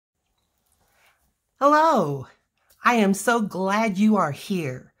Hello, I am so glad you are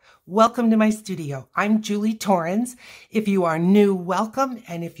here. Welcome to my studio. I'm Julie Torrens. If you are new, welcome,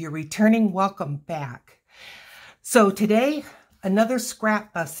 and if you're returning, welcome back. So today, another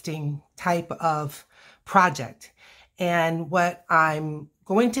scrap busting type of project. And what I'm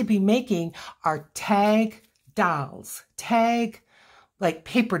going to be making are tag dolls, like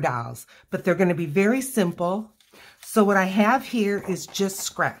paper dolls, but they're going to be very simple. So what I have here is just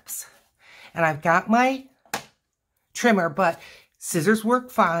scraps. And I've got my trimmer, but scissors work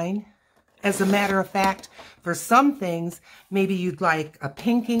fine. As a matter of fact, for some things, maybe you'd like a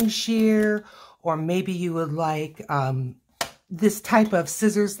pinking shear, or maybe you would like this type of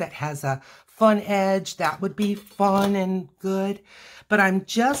scissors that has a fun edge. That would be fun and good. But I'm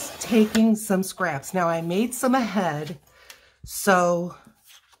just taking some scraps. Now, I made some ahead, so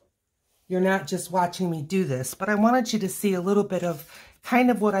you're not just watching me do this, but I wanted you to see a little bit of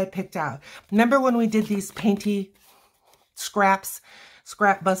kind of what I picked out. Remember when we did these painty scraps,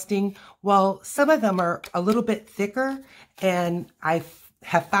 scrap busting? Well, some of them are a little bit thicker, and I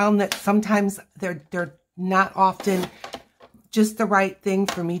have found that sometimes they're not often just the right thing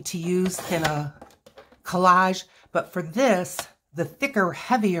for me to use in a collage. But for this, the thicker,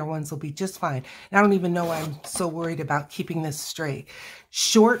 heavier ones will be just fine. And I don't even know why I'm so worried about keeping this straight.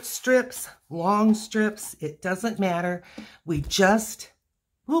 Short strips, long strips, it doesn't matter. We just,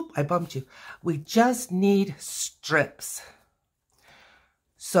 whoop, I bumped you. We just need strips.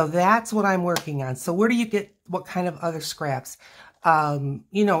 So that's what I'm working on. So where do you get what kind of other scraps? You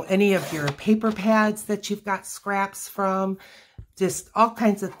know, any of your paper pads that you've got scraps from, just all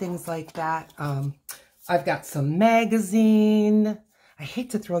kinds of things like that. I've got some magazine. I hate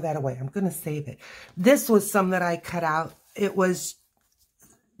to throw that away. I'm going to save it. This was some that I cut out. It was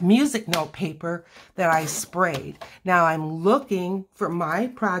music note paper that I sprayed. Now I'm looking for my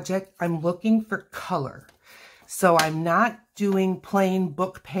project. I'm looking for color. So I'm not doing plain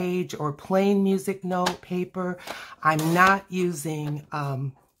book page or plain music note paper. I'm not using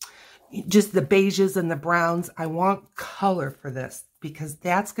just the beiges and the browns. I want color for this because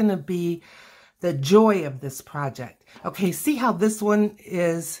that's going to be the joy of this project. Okay, see how this one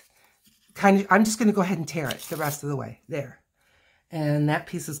is kind of, I'm just going to go ahead and tear it the rest of the way. There. And that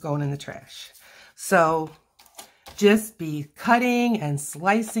piece is going in the trash. So just be cutting and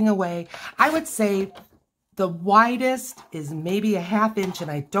slicing away. I would say the widest is maybe a ½ inch, and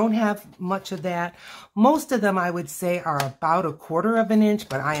I don't have much of that. Most of them I would say are about ¼ inch,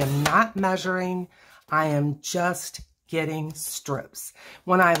 but I am not measuring. I am just getting strips.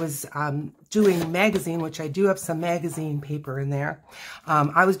 When I was doing magazine, which I do have some magazine paper in there,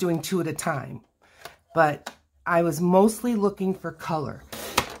 I was doing 2 at a time, but I was mostly looking for color.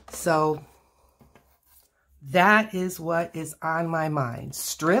 So that is what is on my mind,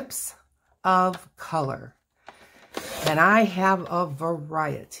 strips of color. And I have a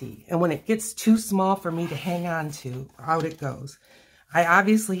variety. And when it gets too small for me to hang on to, out it goes. I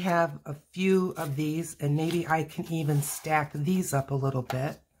obviously have a few of these, and maybe I can even stack these up a little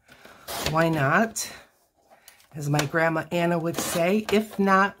bit. Why not? As my grandma Anna would say, if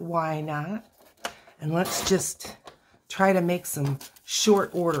not, why not? And let's just try to make some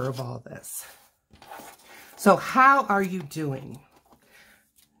short order of all this. So how are you doing?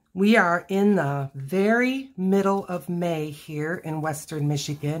 We are in the very middle of May here in Western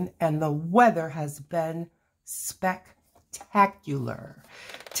Michigan, and the weather has been spectacular.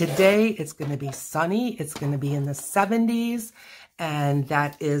 Today, it's going to be sunny. It's going to be in the 70s, and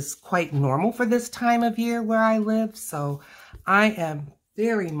that is quite normal for this time of year where I live. So I am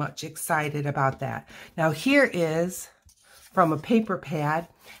very much excited about that. Now, here is from a paper pad,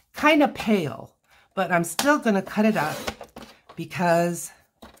 kind of pale, but I'm still going to cut it up because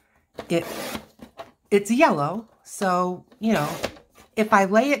it's yellow. So, you know, if I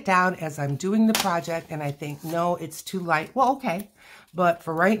lay it down as I'm doing the project and I think, no, it's too light, well, okay. But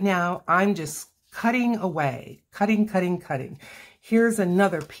for right now, I'm just cutting away, cutting. Here's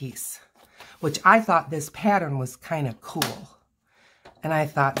another piece, which I thought this pattern was kind of cool. And I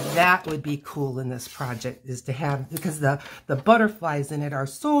thought that would be cool in this project, is to have, because the butterflies in it are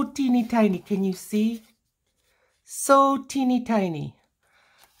so teeny tiny. Can you see? So teeny tiny.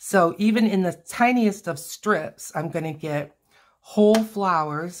 So even in the tiniest of strips, I'm going to get whole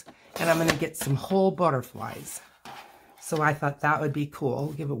flowers, and I'm going to get some whole butterflies. So I thought that would be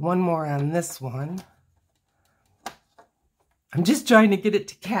cool. Give it one more on this one. I'm just trying to get it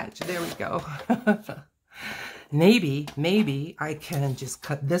to catch. There we go. Maybe I can just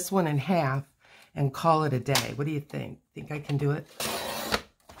cut this one in half and call it a day. What do you think? Think I can do it?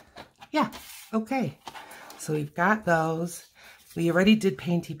 Yeah, okay. So we've got those. We already did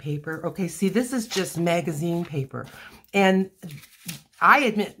painty paper. Okay, see, this is just magazine paper. And I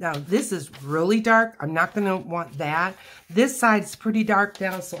admit, now, this is really dark. I'm not going to want that. This side's pretty dark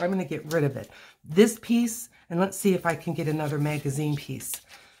now, so I'm going to get rid of it. This piece, and let's see if I can get another magazine piece.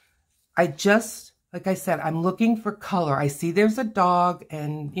 I just, like I said, I'm looking for color. I see there's a dog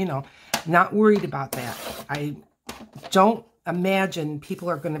and, you know, not worried about that. I don't imagine people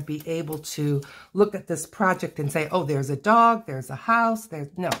are going to be able to look at this project and say, oh, there's a dog, there's a house,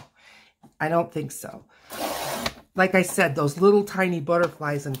 no, I don't think so. Like I said, those little tiny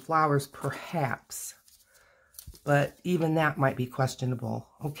butterflies and flowers, perhaps, but even that might be questionable.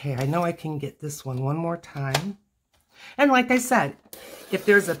 Okay, I know I can get this one more time. And like I said, if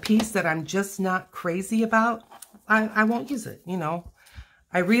there's a piece that I'm just not crazy about, I won't use it, you know.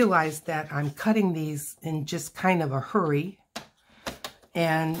 I realize that I'm cutting these in just kind of a hurry.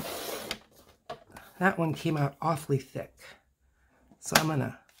 And that one came out awfully thick. So I'm going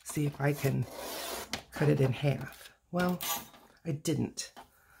to see if I can cut it in half. Well, I didn't.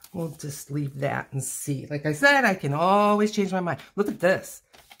 We'll just leave that and see. Like I said, I can always change my mind. Look at this.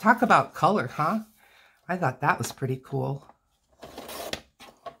 Talk about color, huh? I thought that was pretty cool.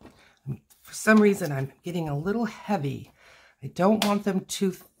 For some reason, I'm getting a little heavy. I don't want them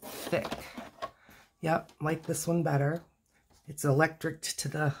too thick. Yep, like this one better. It's electric to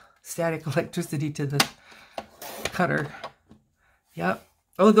the static electricity to the cutter. Yep.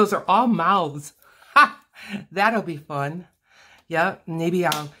 Oh, those are all mouths. Ha! That'll be fun. Yep. Maybe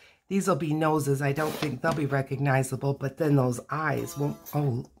these will be noses. I don't think they'll be recognizable, but then those eyes won't.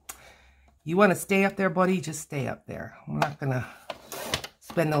 Oh, you want to stay up there, buddy? Just stay up there. I'm not going to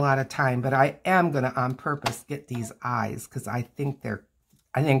spend a lot of time, but I am going to on purpose get these eyes because I think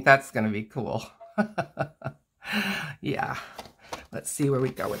that's going to be cool. Yeah. Let's see where we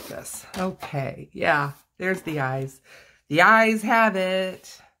go with this. Okay. Yeah. There's the eyes. The eyes have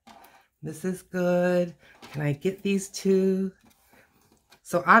it. This is good. Can I get these two?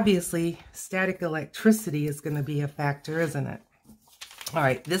 So obviously static electricity is going to be a factor, isn't it? All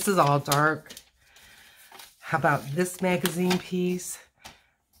right. This is all dark. How about this magazine piece?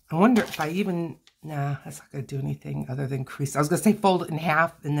 I wonder if I even... Nah, that's not going to do anything other than crease. I was going to say fold it in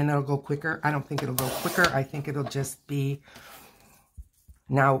half and then it'll go quicker. I don't think it'll go quicker. I think it'll just be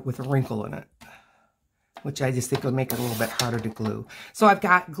now with a wrinkle in it, which I just think will make it a little bit harder to glue. So I've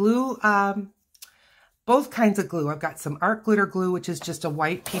got glue, both kinds of glue. I've got some art glitter glue, which is just a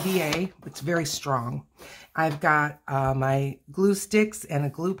white PVA. It's very strong. I've got my glue sticks and a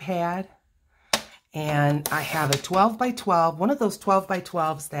glue pad. And I have a 12 by 12, one of those 12 by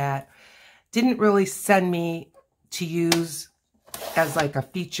 12s that didn't really send me to use as like a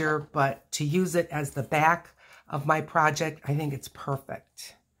feature, but to use it as the back of my project, I think it's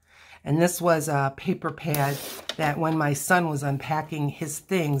perfect. And this was a paper pad that when my son was unpacking his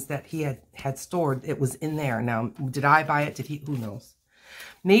things that he had stored, it was in there. Now, did I buy it? Did he? Who knows?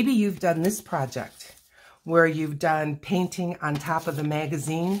 Maybe you've done this project where you've done painting on top of the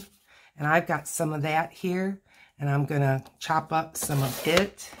magazine. And I've got some of that here. And I'm going to chop up some of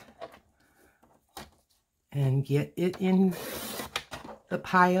it and get it in the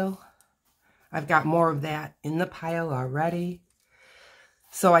pile. I've got more of that in the pile already.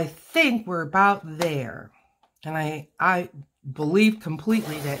 So I think we're about there. And I believe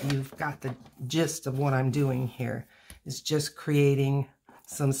completely that you've got the gist of what I'm doing here. Is just creating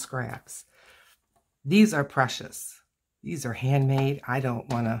some scraps. These are precious. These are handmade. I don't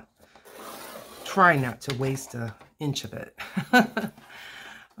want to try not to waste an inch of it.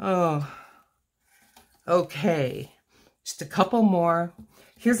 Oh, okay. Just a couple more.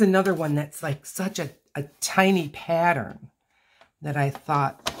 Here's another one that's like such a tiny pattern that I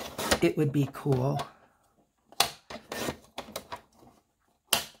thought it would be cool.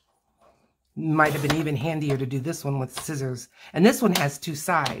 Might have been even handier to do this one with scissors. And this one has two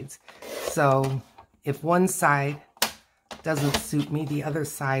sides. So if one side doesn't suit me, the other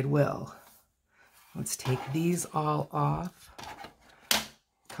side will. Let's take these all off.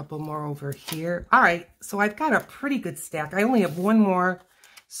 A couple more over here. All right, so I've got a pretty good stack. I only have one more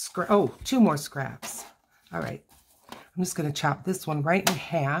scrap. Oh, two more scraps. All right, I'm just going to chop this one right in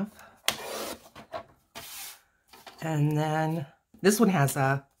half. And then this one has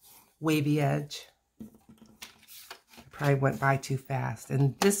a wavy edge. I probably went by too fast.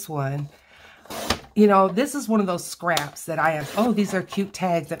 And this one, you know, this is one of those scraps that I have. Oh, these are cute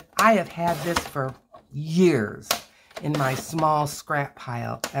tags. That I have had this for years in my small scrap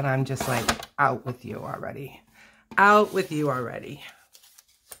pile. And I'm just like, out with you already. Out with you already.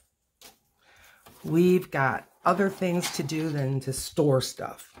 We've got other things to do than to store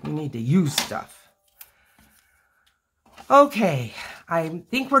stuff. We need to use stuff. Okay, I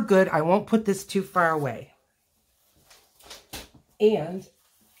think we're good. I won't put this too far away. And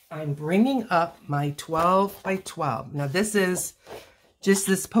I'm bringing up my 12 by 12. Now this is just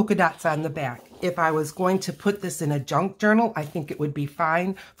this polka dots on the back. If I was going to put this in a junk journal, I think it would be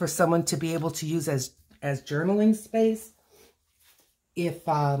fine for someone to be able to use as journaling space. If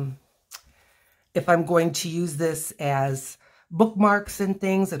I'm going to use this as bookmarks and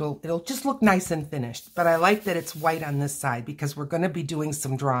things, it'll just look nice and finished. But I like that it's white on this side because we're going to be doing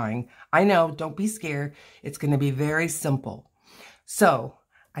some drawing. I know, don't be scared. It's going to be very simple. So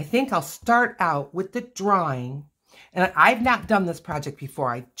I think I'll start out with the drawing. And I've not done this project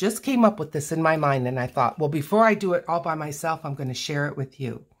before. I just came up with this in my mind and I thought, well, before I do it all by myself, I'm going to share it with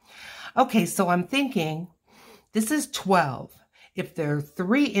you. Okay, so I'm thinking this is 12. If they're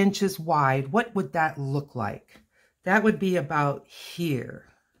 3 inches wide, what would that look like? That would be about here.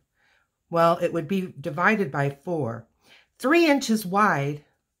 Well, it would be divided by 4. 3 inches wide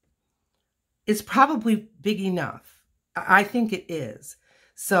is probably big enough. I think it is.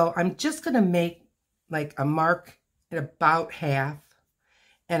 So I'm just going to make like a mark at about half,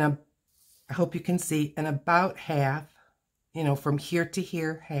 and I hope you can see, and about half, you know, from here to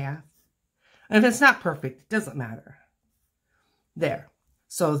here, half. And if it's not perfect, it doesn't matter. There.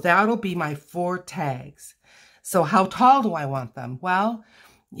 So that'll be my 4 tags. So how tall do I want them? Well,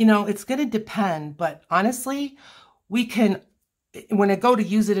 you know, it's going to depend, but honestly, we can, when I go to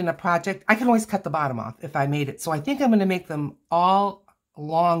use it in a project, I can always cut the bottom off if I made it. So I think I'm going to make them all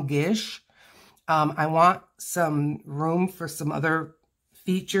longish. I want some room for some other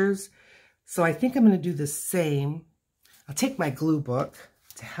features. So I think I'm going to do the same. I'll take my glue book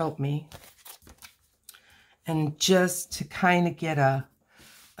to help me. And just to kind of get a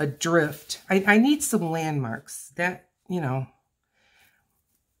drift. I need some landmarks that, you know,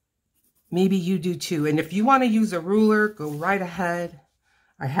 maybe you do too. And if you want to use a ruler, go right ahead.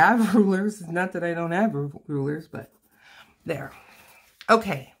 I have rulers. Not that I don't have rulers, but there.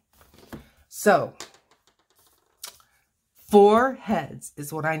 Okay. So 4 heads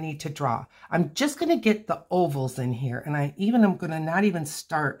is what I need to draw. I'm just going to get the ovals in here. And I'm going to not even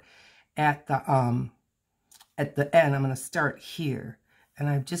start at the end. I'm going to start here. And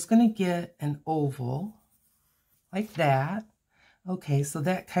I'm just going to get an oval like that. Okay, so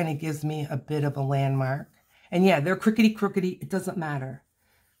that kind of gives me a bit of a landmark. And yeah, they're crookedy. It doesn't matter.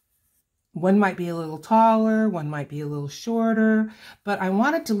 One might be a little taller, one might be a little shorter, but I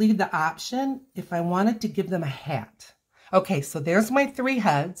wanted to leave the option if I wanted to give them a hat. Okay, so there's my 3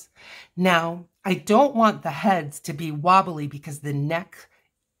 heads. Now, I don't want the heads to be wobbly because the neck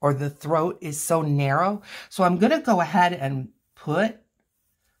or the throat is so narrow. So I'm going to go ahead and put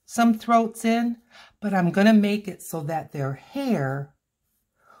some throats in, but I'm going to make it so that their hair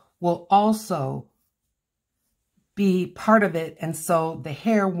will also be part of it. And so the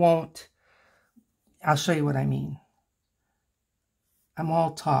hair won't, I'll show you what I mean. I'm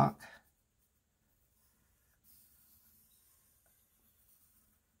all talk.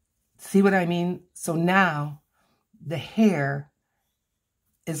 See what I mean? So now the hair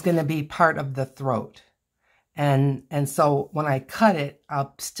is going to be part of the throat. And so when I cut it,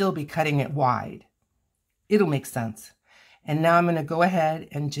 I'll still be cutting it wide. It'll make sense. And now I'm going to go ahead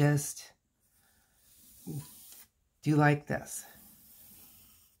and just do like this.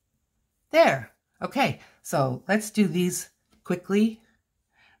 There. Okay, so let's do these quickly.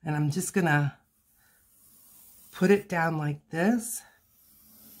 And I'm just going to put it down like this.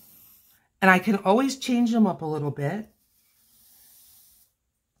 And I can always change them up a little bit.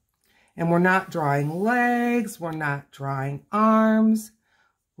 And we're not drawing legs, we're not drawing arms.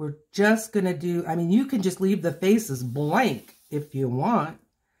 We're just going to do, I mean, you can just leave the faces blank if you want.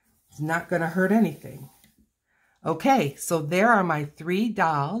 It's not going to hurt anything. Okay, so there are my 3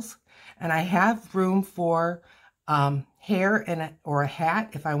 dolls. And I have room for hair or a hat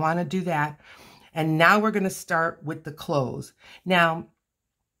if I want to do that. And now we're going to start with the clothes. Now,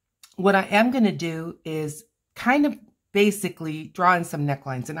 what I am going to do is kind of basically draw in some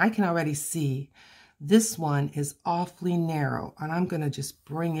necklines. And I can already see this one is awfully narrow. And I'm going to just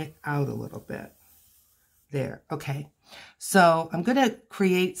bring it out a little bit. There. Okay. So I'm going to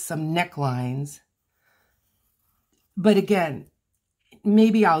create some necklines. But again,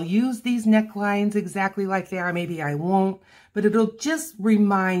 maybe I'll use these necklines exactly like they are. Maybe I won't. But it'll just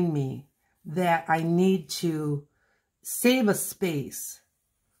remind me that I need to save a space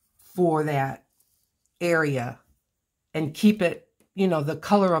for that area and keep it, you know, the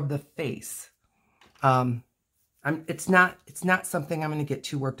color of the face. It's not something I'm going to get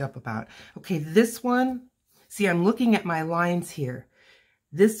too worked up about. Okay, this one, see, I'm looking at my lines here.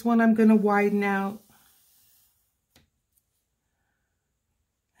 This one I'm going to widen out.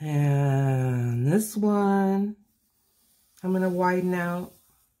 And this one, I'm going to widen out.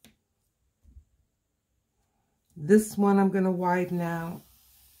 This one I'm going to widen out.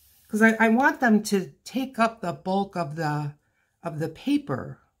 Because I want them to take up the bulk of the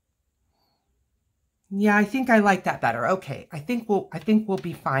paper. Yeah, I think I like that better. Okay, I think we'll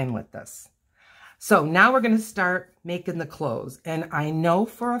be fine with this. So now we're going to start making the clothes. And I know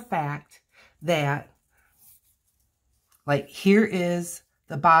for a fact that, like, here is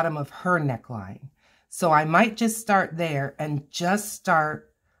the bottom of her neckline. So I might just start there and just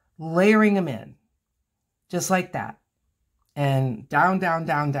start layering them in. Just like that. And down, down,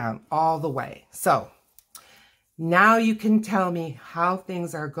 down, down, all the way. So now you can tell me how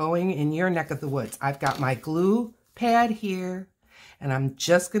things are going in your neck of the woods. I've got my glue pad here, and I'm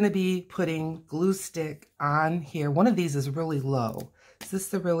just going to be putting glue stick on here. One of these is really low. Is this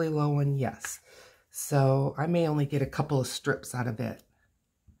the really low one? Yes. So I may only get a couple of strips out of it.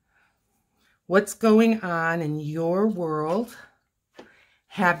 What's going on in your world?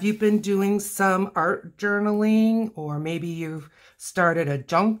 Have you been doing some art journaling, or maybe you've started a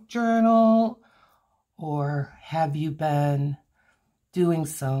junk journal, or have you been doing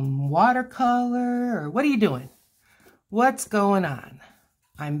some watercolor, or what are you doing? What's going on?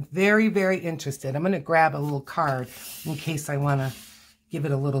 I'm very, very interested. I'm going to grab a little card in case I want to give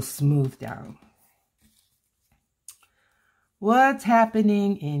it a little smooth down. What's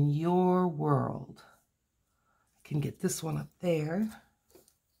happening in your world? I can get this one up there.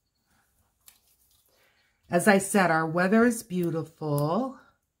 As I said, our weather is beautiful.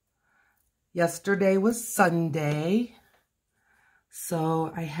 Yesterday was Sunday.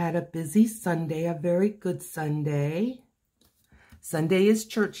 So I had a busy Sunday, a very good Sunday. Sunday is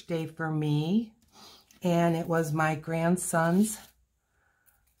church day for me. And it was my grandson's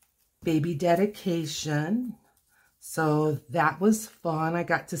baby dedication. So that was fun. I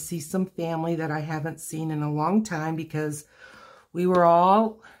got to see some family that I haven't seen in a long time because we were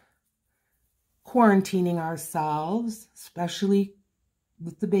all quarantining ourselves, especially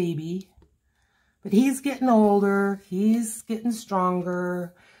with the baby. But he's getting older, he's getting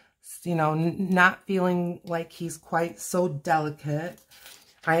stronger, you know, not feeling like he's quite so delicate.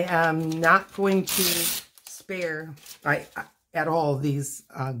 I am not going to spare at all these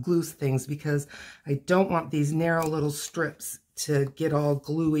glue things because I don't want these narrow little strips to get all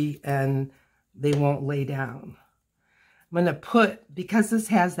gluey and they won't lay down. I'm going to put, because this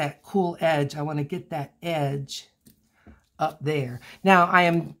has that cool edge, I want to get that edge up there. Now,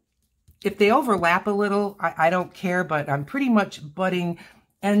 if they overlap a little, I don't care, but I'm pretty much butting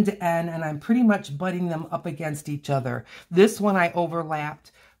end to end, and I'm pretty much butting them up against each other. This one I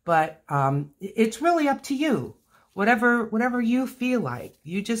overlapped, but it's really up to you. Whatever you feel like,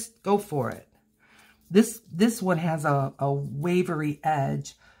 you just go for it. This one has a wavery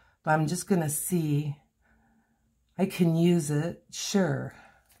edge, but I'm just going to see. I can use it, sure.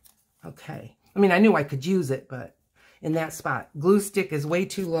 Okay. I mean, I knew I could use it, but in that spot. Glue stick is way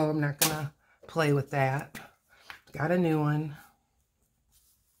too low. I'm not going to play with that. Got a new one.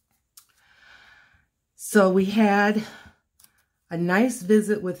 So we had a nice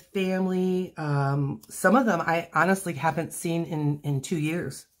visit with family. Some of them I honestly haven't seen in 2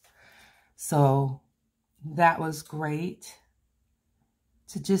 years. So that was great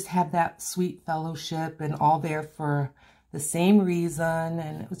to just have that sweet fellowship and all there for the same reason.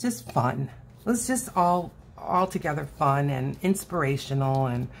 And it was just fun. It was just all together fun and inspirational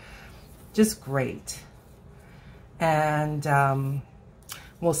and just great. And,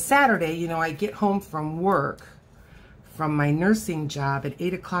 well, Saturday, you know, I get home from work, from my nursing job at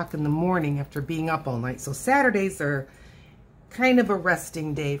 8 o'clock in the morning after being up all night. So Saturdays are kind of a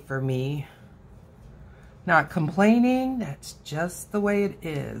resting day for me. Not complaining, that's just the way it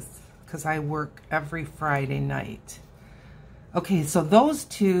is, because I work every Friday night. Okay, so those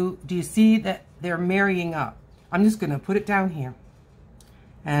two, do you see that they're marrying up? I'm just going to put it down here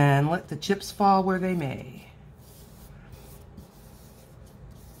and let the chips fall where they may.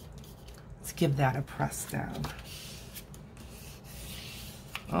 Let's give that a press down.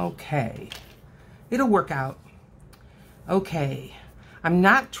 Okay, it'll work out. Okay, I'm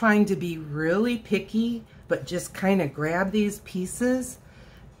not trying to be really picky, but just kind of grab these pieces,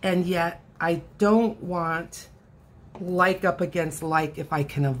 and yet I don't want like up against like if I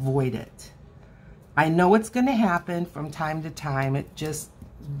can avoid it. I know it's going to happen from time to time. It's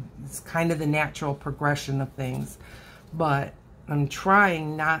kind of the natural progression of things, but I'm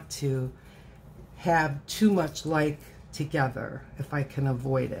trying not to have too much like together if I can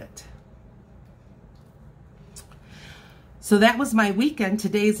avoid it. So that was my weekend.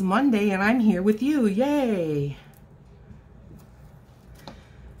 Today's Monday and I'm here with you. Yay!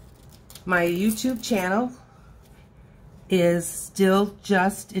 My YouTube channel is still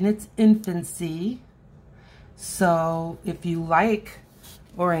just in its infancy. So if you like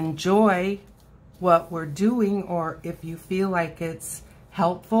or enjoy what we're doing, or if you feel like it's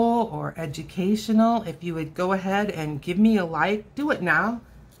helpful or educational, if you would go ahead and give me a like, do it now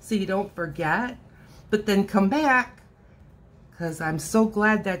so you don't forget, but then come back, because I'm so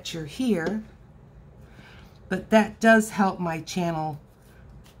glad that you're here. But that does help my channel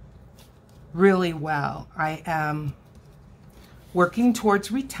really well. I am working towards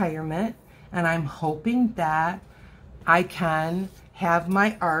retirement, and I'm hoping that I can have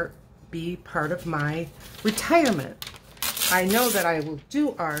my art be part of my retirement. I know that I will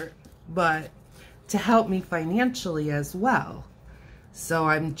do art, but to help me financially as well. So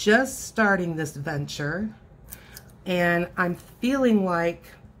I'm just starting this venture, and I'm feeling like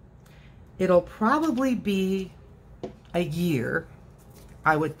it'll probably be a year,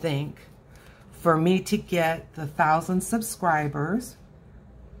 I would think, for me to get the 1,000 subscribers.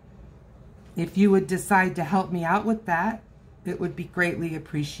 If you would decide to help me out with that, it would be greatly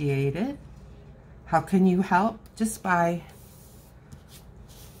appreciated. How can you help? Just by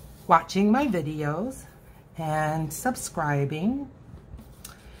watching my videos and subscribing.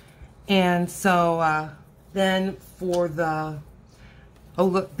 And so then for the, oh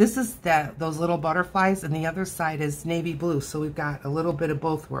look, this is those little butterflies, and the other side is navy blue. So we've got a little bit of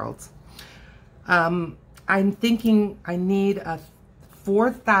both worlds. I'm thinking I need a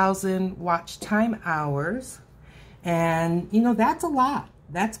 4,000 watch time hours, and you know, that's a lot.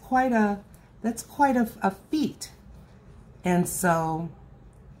 That's quite a feat. And so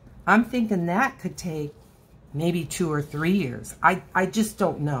I'm thinking that could take maybe 2 or 3 years. I just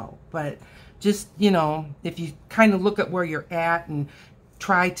don't know, but just, you know, if you kind of look at where you're at and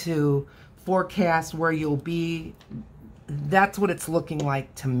try to forecast where you'll be, that's what it's looking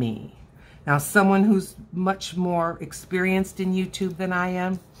like to me. Now, someone who's much more experienced in YouTube than I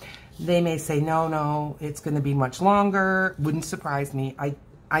am, they may say, no, it's going to be much longer. Wouldn't surprise me.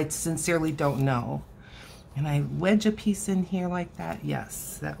 I sincerely don't know. And I wedge a piece in here like that.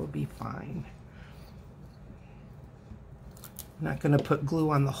 Yes, that would be fine. I'm not going to put glue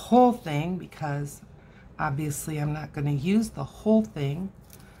on the whole thing because obviously I'm not going to use the whole thing.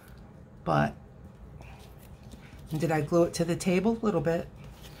 But, and did I glue it to the table? A little bit.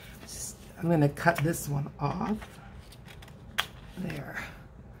 I'm going to cut this one off. There.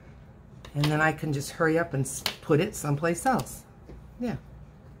 And then I can just hurry up and put it someplace else. Yeah,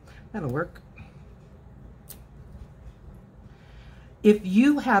 that'll work. If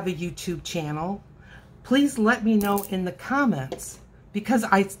you have a YouTube channel, please let me know in the comments, because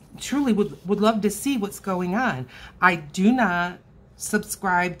I truly would love to see what's going on. I do not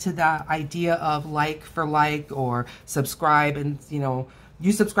subscribe to the idea of like for like, or subscribe and, you know,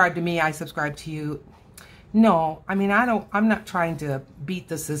 you subscribe to me, I subscribe to you. No, I mean, I'm not trying to beat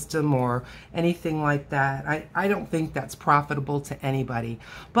the system or anything like that. I don't think that's profitable to anybody.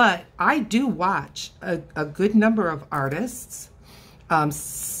 But I do watch a good number of artists.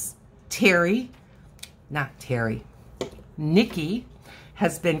 Nikki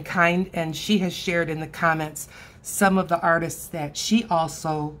has been kind, and she has shared in the comments some of the artists that she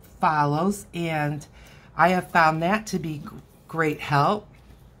also follows, and I have found that to be great help.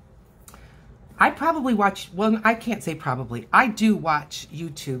 I probably watch, well, I can't say probably, I do watch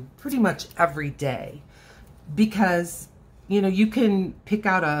YouTube pretty much every day, because, you know, you can pick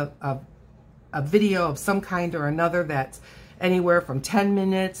out a video of some kind or another that's anywhere from 10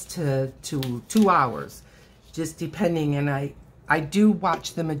 minutes to 2 hours, just depending. And I do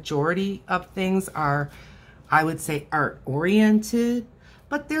watch, the majority of things are, I would say, art oriented,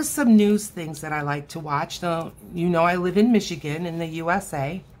 but there's some news things that I like to watch. So, you know, I live in Michigan in the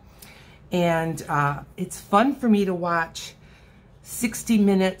USA, and it's fun for me to watch 60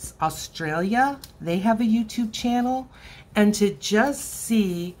 Minutes Australia. They have a YouTube channel, and to just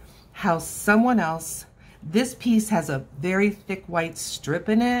see how someone else, this piece has a very thick white strip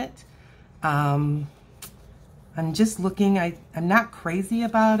in it. I'm just looking, I'm not crazy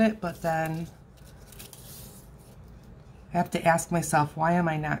about it, but then I have to ask myself, why am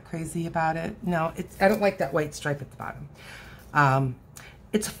I not crazy about it? No, I don't like that white stripe at the bottom.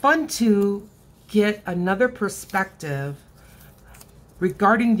 It's fun to get another perspective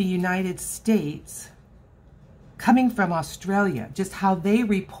regarding the United States coming from Australia, just how they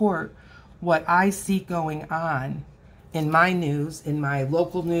report what I see going on in my news, in my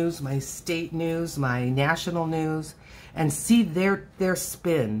local news, my state news, my national news, and see their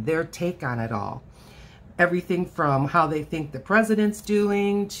spin, their take on it all. Everything from how they think the president's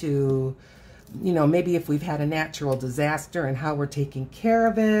doing to, you know, maybe if we've had a natural disaster and how we're taking care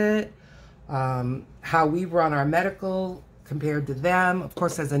of it, how we run our medical compared to them. Of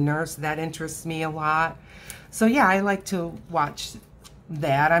course, as a nurse, that interests me a lot. So yeah, I like to watch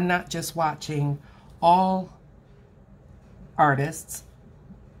that. I'm not just watching all artists,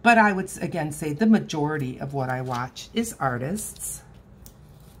 but I would again say the majority of what I watch is artists.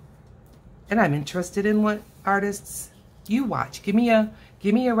 And I'm interested in what artists you watch. Give me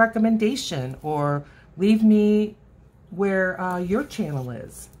a recommendation, or leave me where your channel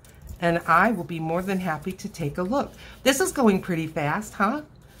is, and I will be more than happy to take a look. This is going pretty fast, huh?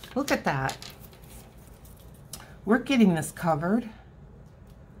 Look at that. We're getting this covered,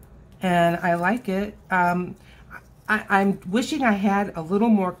 and I like it. I'm wishing I had a little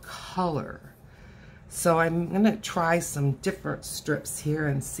more color. So I'm going to try some different strips here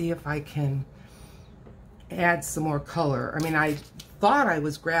and see if I can add some more color. I mean, I thought I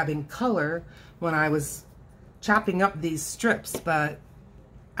was grabbing color when I was chopping up these strips, but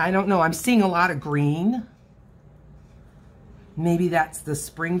I don't know. I'm seeing a lot of green. Maybe that's the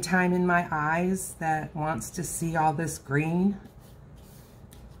springtime in my eyes that wants to see all this green.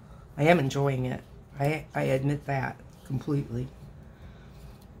 I am enjoying it. I admit that completely.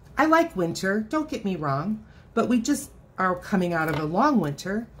 I like winter, don't get me wrong, but we just are coming out of a long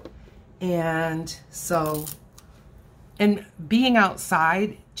winter, and so, and being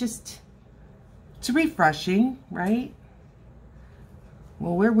outside, just, it's refreshing, right?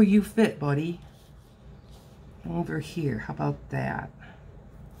 Well, where will you fit, buddy? Over here, how about that?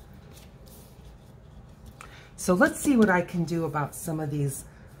 So let's see what I can do about some of these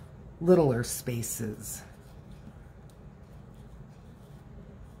littler spaces.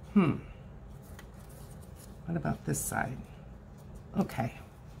 What about this side? Okay.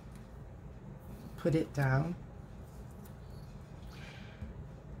 Put it down.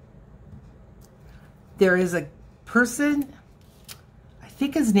 There is a person, I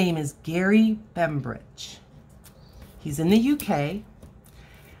think his name is Gary Bembridge. He's in the UK,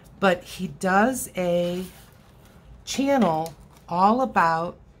 but he does a channel all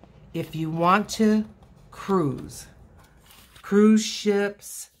about if you want to cruise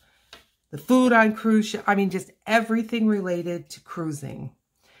ships, the food on cruise ship, I mean, just everything related to cruising.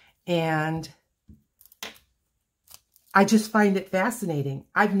 And I just find it fascinating.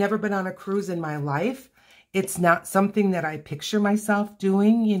 I've never been on a cruise in my life. It's not something that I picture myself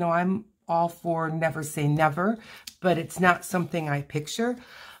doing. You know, I'm all for never say never, but it's not something I picture.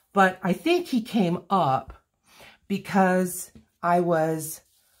 But I think he came up because I was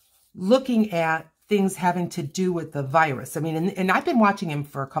looking at things having to do with the virus. I mean, and I've been watching him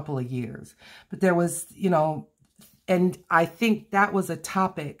for a couple of years, but there was, you know, and I think that was a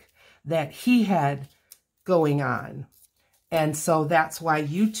topic that he had going on. And so that's why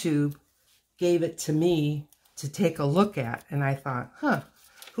YouTube gave it to me to take a look at. And I thought, huh,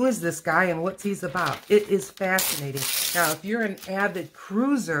 who is this guy and what's he's about? It is fascinating. Now, if you're an avid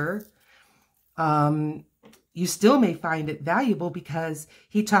cruiser, you still may find it valuable because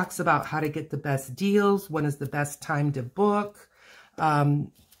he talks about how to get the best deals, when is the best time to book,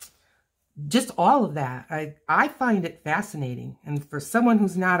 just all of that. I find it fascinating. And for someone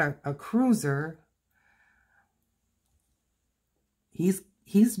who's not a cruiser, he's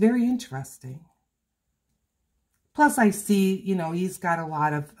very interesting. Plus, I see, you know, he's got a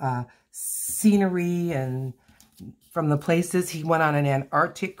lot of scenery and from the places. He went on an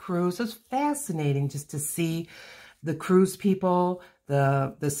Antarctic cruise. It was fascinating just to see the cruise people,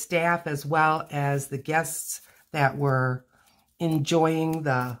 the staff, as well as the guests that were enjoying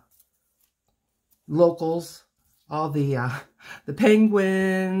the locals, all the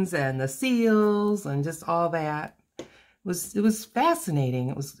penguins and the seals and just all that. It was fascinating.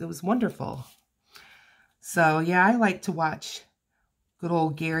 It was wonderful. So yeah, I like to watch good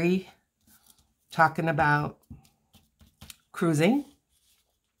old Gary talking about cruising.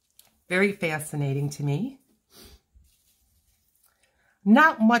 Very fascinating to me.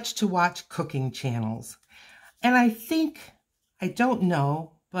 Not much to watch cooking channels. And I think, I don't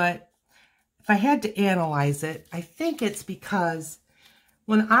know, but if I had to analyze it, I think it's because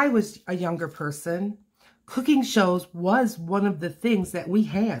when I was a younger person, cooking shows was one of the things that we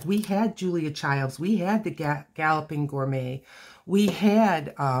had. We had Julia Childs. We had the Galloping Gourmet. We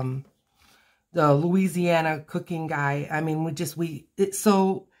had the Louisiana cooking guy. I mean,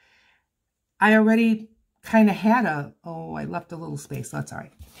 so I already kind of had I left a little space. That's all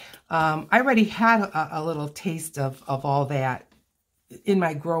right. I already had a little taste of all that in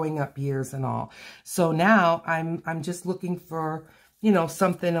my growing up years and all. So now I'm just looking for, you know,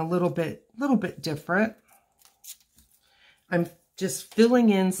 something a little bit different. I'm just filling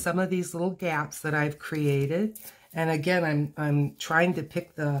in some of these little gaps that I've created. And again, I'm trying to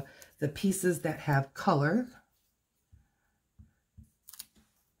pick the the pieces that have color.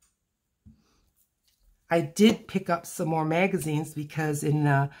 I did pick up some more magazines because in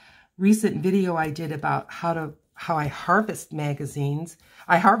a recent video I did about how I harvest magazines,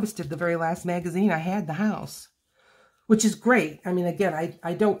 I harvested the very last magazine I had in the house, which is great. I mean, again,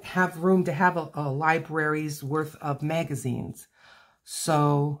 I don't have room to have a library's worth of magazines.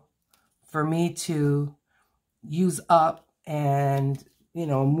 So for me to use up and, you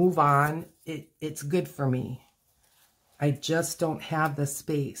know, move on, it's good for me. I just don't have the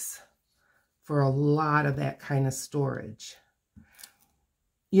space for a lot of that kind of storage.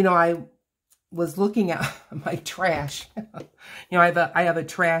 You know, I was looking at my trash. You know, I have a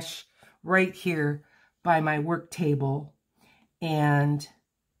trash right here by my work table, and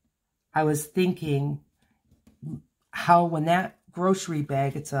I was thinking how when that grocery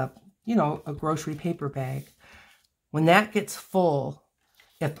bag, it's a, you know, a grocery paper bag, when that gets full,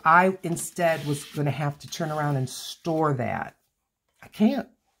 if I instead was going to have to turn around and store that, I can't.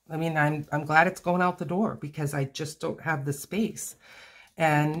 I mean, I'm glad it's going out the door because I just don't have the space.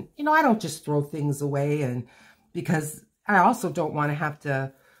 And, you know, I don't just throw things away, and because I also don't want to have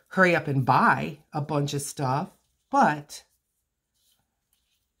to hurry up and buy a bunch of stuff, but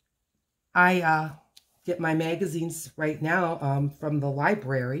I get my magazines right now from the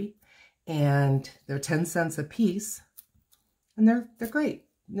library, and they're 10 cents a piece, and they're great.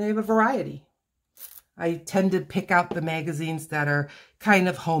 They have a variety. I tend to pick out the magazines that are kind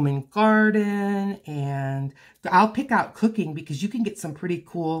of home and garden, and I'll pick out cooking because you can get some pretty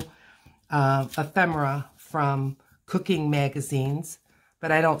cool ephemera from cooking magazines,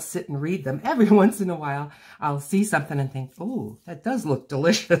 but I don't sit and read them. Every once in a while, I'll see something and think, oh, that does look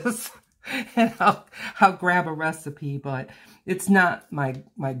delicious. And I'll grab a recipe, but it's not my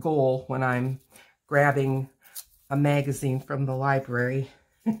goal when I'm grabbing a magazine from the library.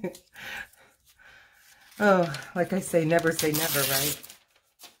 Oh, like I say never, right?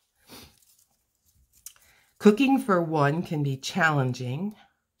 Cooking, for one, can be challenging,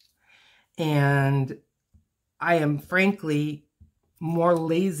 and I am frankly more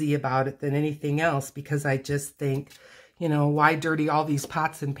lazy about it than anything else because I just think, you know, why dirty all these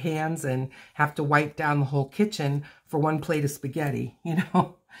pots and pans and have to wipe down the whole kitchen for one plate of spaghetti, you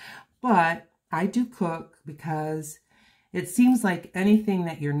know? But I do cook because it seems like anything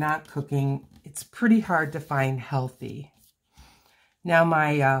that you're not cooking, it's pretty hard to find healthy. Now,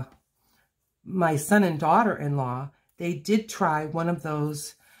 my son and daughter-in-law, they did try one of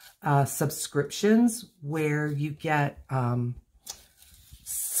those subscriptions where you get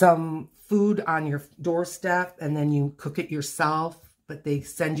some food on your doorstep and then you cook it yourself, but they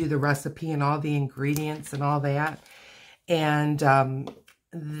send you the recipe and all the ingredients and all that. And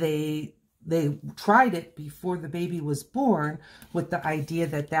they tried it before the baby was born with the idea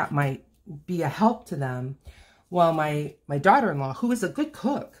that that might be a help to them. Well, my daughter-in-law, who is a good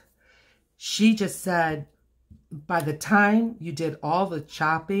cook, she just said, by the time you did all the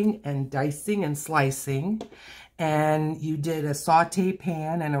chopping and dicing and slicing, and you did a saute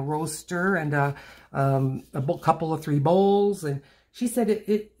pan and a roaster and a couple of 3 bowls, and she said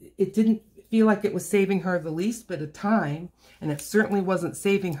it didn't feel like it was saving her the least bit of time, and it certainly wasn't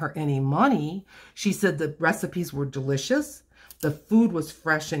saving her any money. She said the recipes were delicious, the food was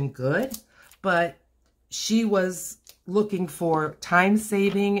fresh and good, but she was looking for time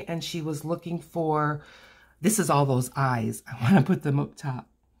saving, and she was looking for, this is all those eyes, I want to put them up top.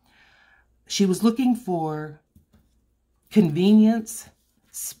 She was looking for convenience,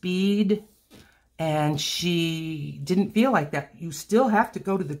 speed, and she didn't feel like that. You still have to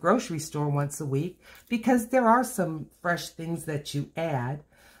go to the grocery store once a week because there are some fresh things that you add.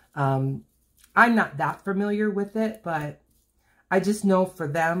 I'm not that familiar with it, but I just know for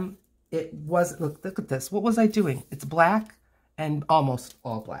them, it was, look at this. What was I doing? It's black and almost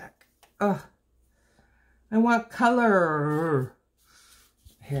all black. Ugh. I want color.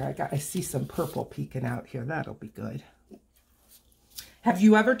 Here, I see some purple peeking out here. That'll be good. Have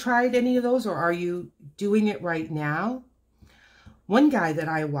you ever tried any of those, or are you doing it right now? One guy that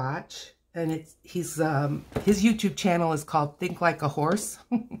I watch, and his YouTube channel is called Think Like a Horse,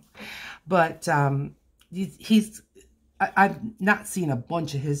 but I've not seen a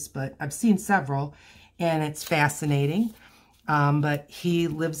bunch of his, but I've seen several, and it's fascinating. But he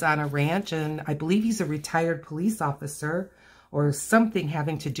lives on a ranch, and I believe he's a retired police officer or something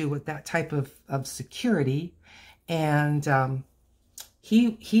having to do with that type of security. And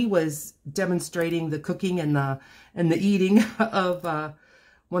he was demonstrating the cooking and the eating of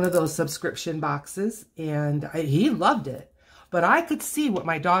one of those subscription boxes, and he loved it. But I could see what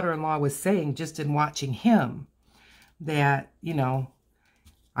my daughter-in-law was saying just in watching him, that, you know,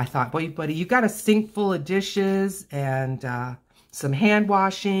 I thought, boy, buddy, you got a sink full of dishes and some hand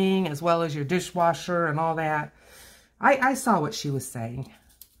washing as well as your dishwasher and all that. I saw what she was saying.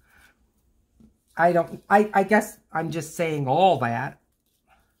 I guess I'm just saying all that.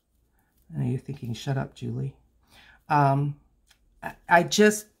 And you're thinking, shut up, Julie. I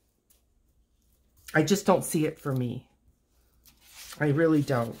just don't see it for me. I really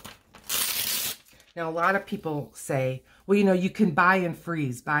don't. Now, a lot of people say, well, you know, you can buy and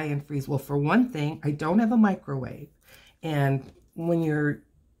freeze, buy and freeze. Well, for one thing, I don't have a microwave. And when you're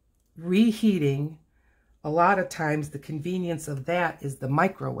reheating, a lot of times the convenience of that is the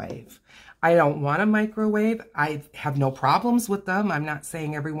microwave. I don't want a microwave. I have no problems with them. I'm not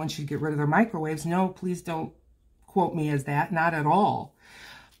saying everyone should get rid of their microwaves. No, please don't quote me as that. Not at all.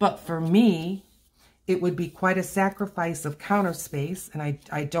 But for me, it would be quite a sacrifice of counter space. And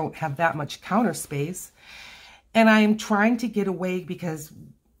I don't have that much counter space. And I am trying to get away because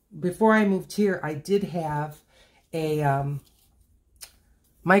before I moved here, I did have a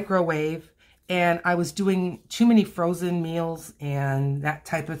microwave. And I was doing too many frozen meals and that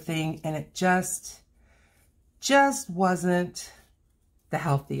type of thing. And it just wasn't the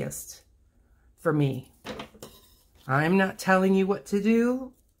healthiest for me. I'm not telling you what to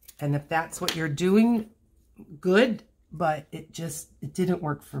do. And if that's what you're doing, good. But it didn't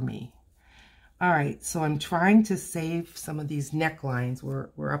work for me. All right, so I'm trying to save some of these necklines.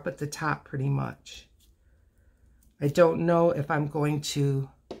 We're up at the top pretty much. I don't know if I'm going to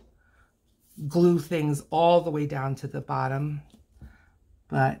glue things all the way down to the bottom,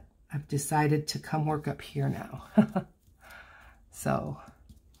 but I've decided to come work up here now. So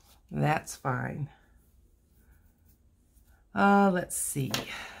that's fine. Let's see.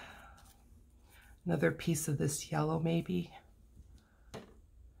 Another piece of this yellow maybe.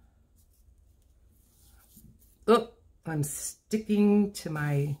 Oh, I'm sticking to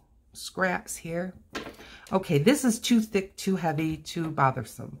my scraps here. Okay, this is too thick, too heavy, too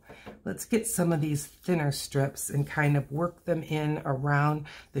bothersome. Let's get some of these thinner strips and kind of work them in around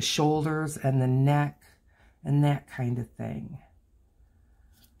the shoulders and the neck and that kind of thing.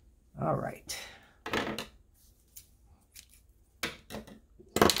 All right.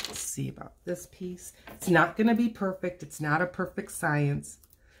 Let's see about this piece. It's not going to be perfect. It's not a perfect science,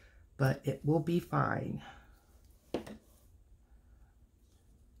 but it will be fine.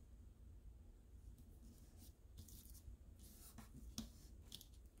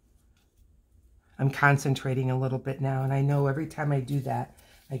 I'm concentrating a little bit now, and I know every time I do that,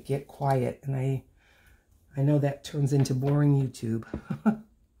 I get quiet, and I know that turns into boring YouTube.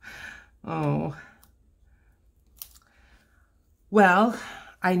 Oh. Well,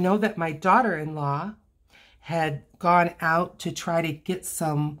 I know that my daughter-in-law had gone out to try to get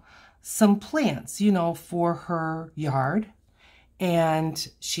some plants, you know, for her yard, and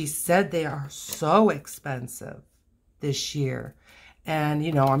she said they are so expensive this year. And,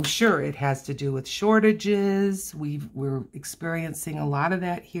 you know, I'm sure it has to do with shortages. We're experiencing a lot of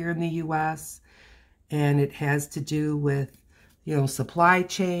that here in the U.S. And it has to do with, you know, supply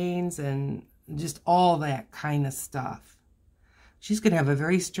chains and just all that kind of stuff. She's going to have a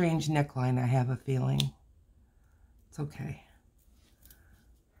very strange neckline, I have a feeling. It's okay.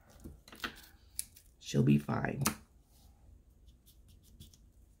 She'll be fine.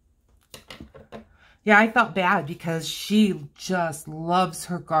 Yeah, I felt bad because she just loves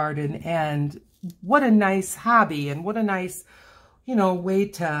her garden, and what a nice hobby and what a nice, you know, way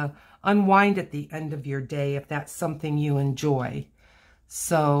to unwind at the end of your day if that's something you enjoy.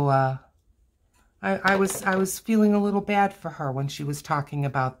 So I was feeling a little bad for her when she was talking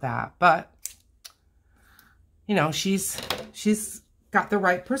about that, but you know, she's got the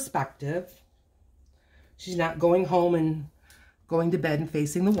right perspective. She's not going home and going to bed and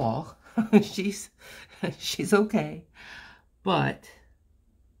facing the wall. she's okay, but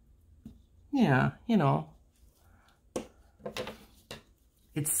yeah, you know,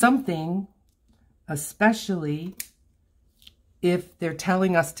 it's something, especially if they're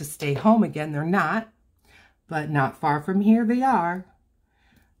telling us to stay home again. They're not, but not far from here they are.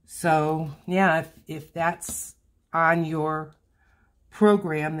 So yeah, if that's on your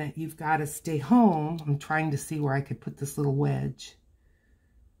program that you've got to stay home, I'm trying to see where I could put this little wedge.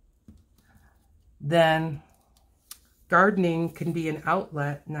 Then gardening can be an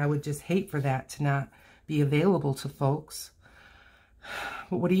outlet, and I would just hate for that to not be available to folks.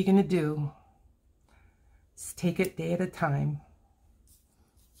 But what are you going to do? Just take it day at a time.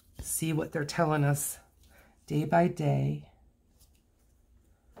 See what they're telling us day by day.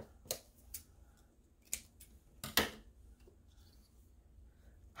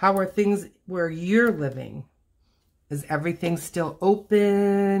 How are things where you're living? Is everything still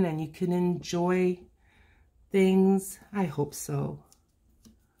open and you can enjoy things? I hope so.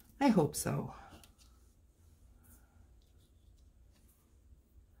 I hope so.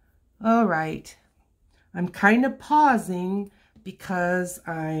 All right. I'm kind of pausing because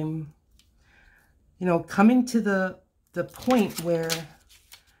I'm, you know, coming to the point where,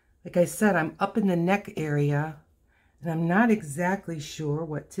 like I said, I'm up in the neck area and I'm not exactly sure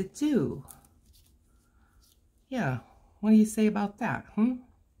what to do. Yeah, what do you say about that?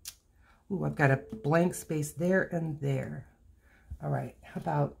 Ooh, I've got a blank space there and there. All right, how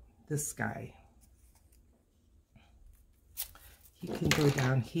about this guy? He can go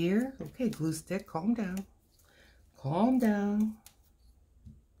down here. Okay, glue stick, calm down. Calm down.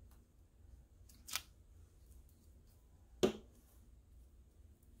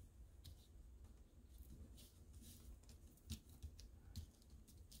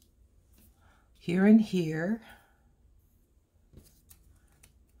 Here and here.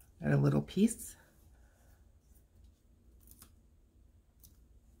 Got a little piece.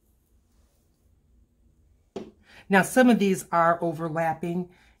 Now, some of these are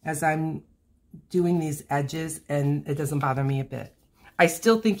overlapping as I'm doing these edges, and it doesn't bother me a bit. I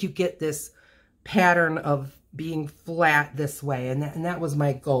still think you get this pattern of being flat this way, and that was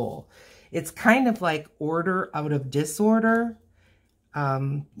my goal. It's kind of like order out of disorder.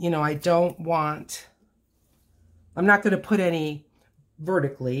 You know, I'm not going to put any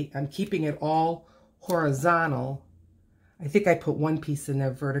vertically. I'm keeping it all horizontal. I think I put one piece in there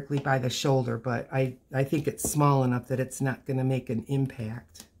vertically by the shoulder, but I think it's small enough that it's not going to make an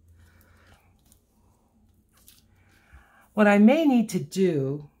impact. What I may need to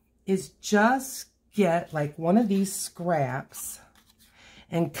do is just get like one of these scraps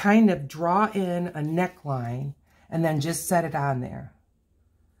and kind of draw in a neckline and then just set it on there.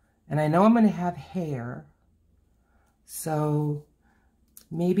 And I know I'm going to have hair, so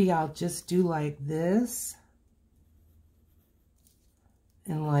maybe I'll just do like this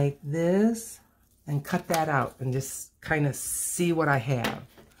and like this and cut that out and just kind of see what I have.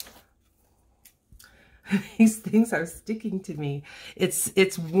 These things are sticking to me.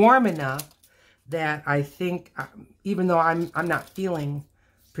 It's warm enough that I think, even though I'm not feeling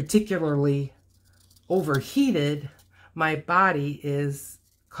particularly overheated, my body is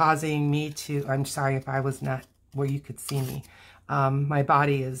causing me to, I'm sorry if I was not where you could see me. My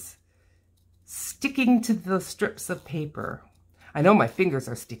body is sticking to the strips of paper. I know my fingers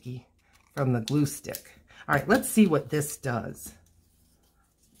are sticky from the glue stick. All right, let's see what this does.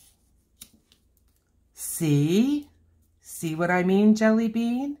 See what I mean, Jelly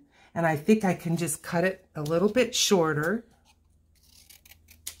Bean? And I think I can just cut it a little bit shorter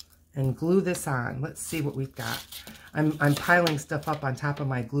and glue this on. Let's see what we've got. I'm piling stuff up on top of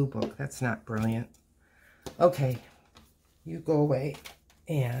my glue book. That's not brilliant. Okay, you go away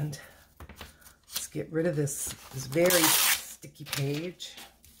and let's get rid of this very sticky page.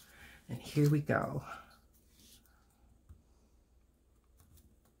 And here we go.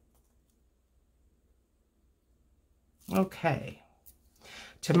 Okay,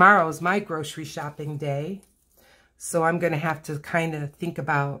 tomorrow's my grocery shopping day, so I'm going to have to kind of think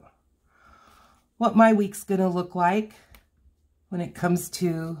about what my week's going to look like when it comes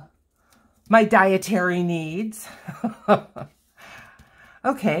to my dietary needs.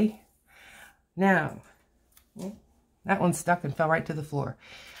 Okay, now, that one stuck and fell right to the floor.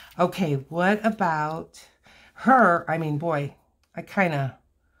 Okay, what about her? I mean, boy, I kind of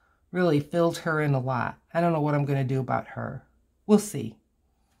really filled her in a lot. I don't know what I'm going to do about her. We'll see.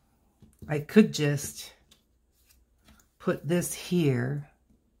 I could just put this here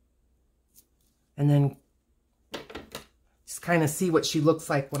and then just kind of see what she looks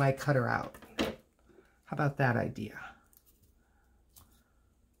like when I cut her out. How about that idea?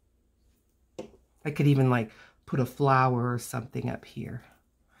 I could even like put a flower or something up here.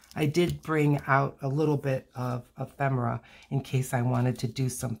 I did bring out a little bit of ephemera in case I wanted to do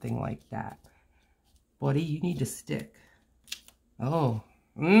something like that. Buddy, you need to stick. Oh,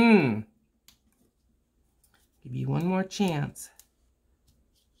 Give you one more chance.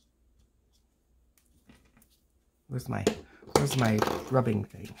 Where's my rubbing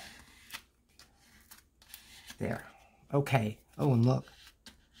thing? There. Okay. Oh, and look.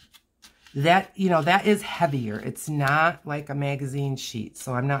 That, you know, that is heavier. It's not like a magazine sheet,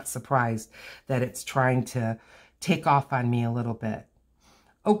 so I'm not surprised that it's trying to take off on me a little bit.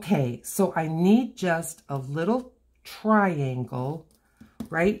 Okay, so I need just a little triangle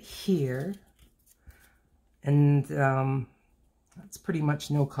right here. And that's pretty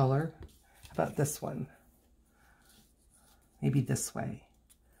much no color. How about this one? Maybe this way.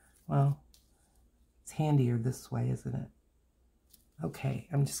 Well, It's handier this way, isn't it? Okay,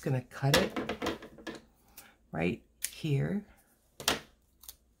 I'm just going to cut it right here.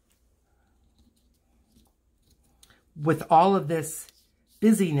 With all of this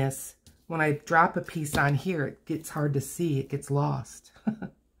busyness, when I drop a piece on here, it gets hard to see. It gets lost.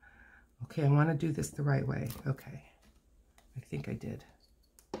 Okay, I want to do this the right way. Okay, I think I did.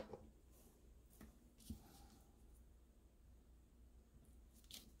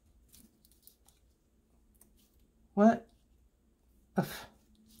 What? Ugh.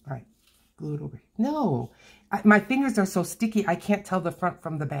 All right, glue it over here. No, my fingers are so sticky, I can't tell the front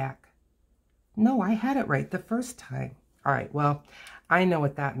from the back. No, I had it right the first time. All right, well, I know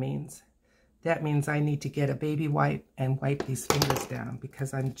what that means. That means I need to get a baby wipe and wipe these fingers down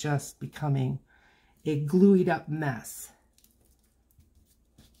because I'm just becoming a glued up mess.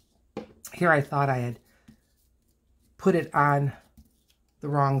 Here I thought I had put it on the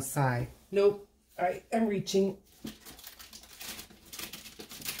wrong side. Nope, I'm reaching.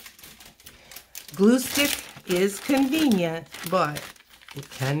 Glue stick is convenient, but it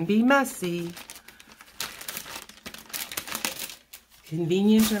can be messy.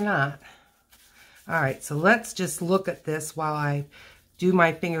 Convenient or not. All right, so let's just look at this while I do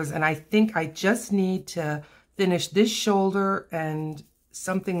my fingers. And I think I just need to finish this shoulder and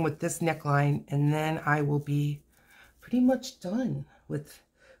something with this neckline, and then I will be pretty much done with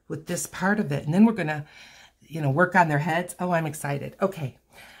this part of it. And then we're gonna, work on their heads. Oh, I'm excited. Okay,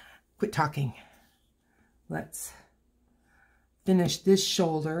 quit talking. Let's finish this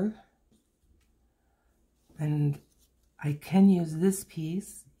shoulder. And I can use this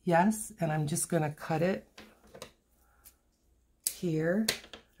piece, yes, and I'm just going to cut it here.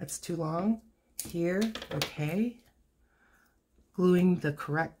 That's too long. Here, okay. Gluing the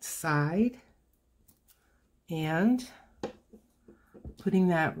correct side and putting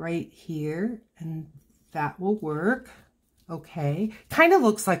that right here, and that will work. Okay, kind of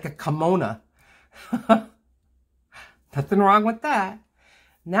looks like a kimono. Nothing wrong with that.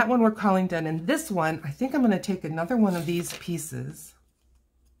 And that one we're calling done. And this one, I think I'm going to take another one of these pieces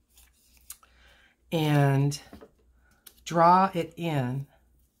and draw it in.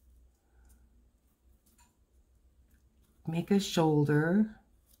 Make a shoulder.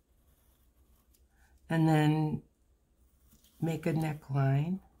 And then make a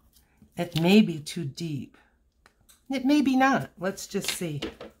neckline. It may be too deep. It may be not. Let's just see.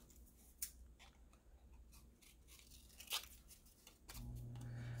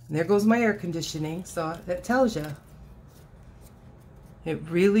 And there goes my air conditioning, so that tells you. It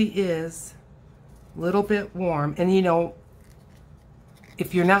really is a little bit warm. And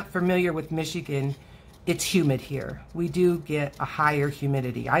if you're not familiar with Michigan, it's humid here. We do get a higher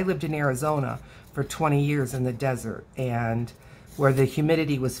humidity. I lived in Arizona for 20 years in the desert, and where the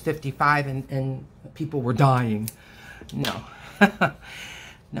humidity was 55 and people were dying. No.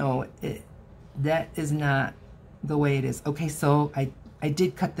 No, that is not the way it is. Okay, so I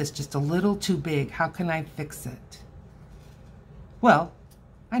did cut this just a little too big. How can I fix it? Well,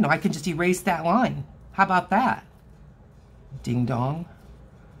 I know I can just erase that line. How about that? Ding dong.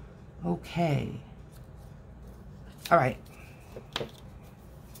 Okay. All right.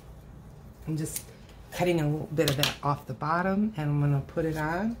 I'm just cutting a little bit of that off the bottom, and I'm going to put it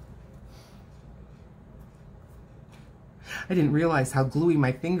on. I didn't realize how gluey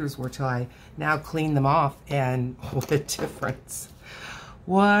my fingers were till I now cleaned them off, and what a difference.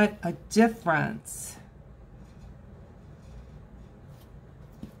 What a difference.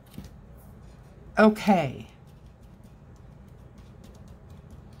 Okay.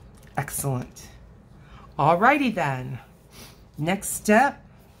 Excellent. Alrighty then. Next step.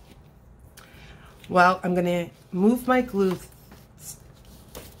 Well, I'm going to move my glue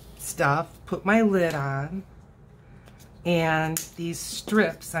stuff, put my lid on, and these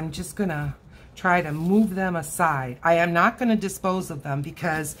strips, I'm just going to try to move them aside. I am not going to dispose of them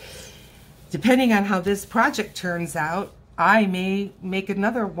because depending on how this project turns out, I may make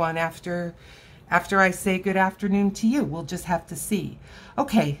another one after I say good afternoon to you. We'll just have to see.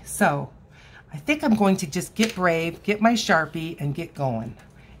 Okay, so I think I'm going to just get brave, get my Sharpie, and get going,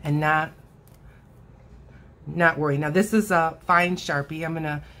 and not worry. Now this is a fine Sharpie. I'm going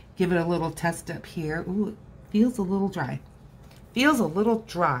to give it a little test up here. Ooh, it feels a little dry. Feels a little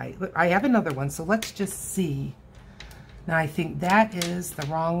dry. I have another one, so let's just see. Now I think that is the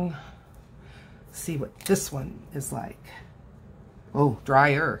wrong, see what this one is like. Oh,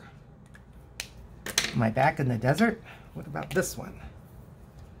 drier. Am I back in the desert? What about this one?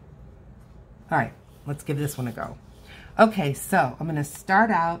 All right, let's give this one a go. Okay, so I'm gonna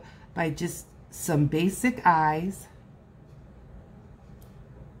start out by just some basic eyes,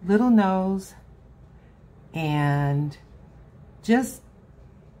 little nose, and just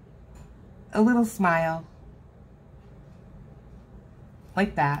a little smile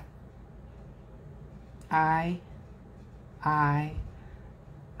like that.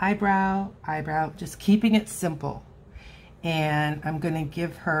 Eyebrow, eyebrow, just keeping it simple. And I'm going to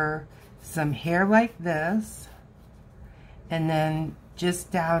give her some hair like this, and then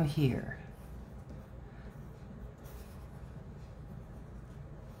just down here.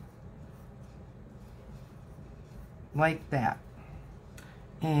 Like that.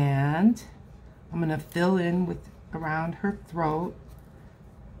 And I'm going to fill in with around her throat.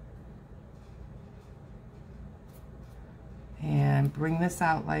 And bring this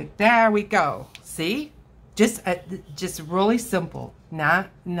out like, there we go. See? Just really simple, not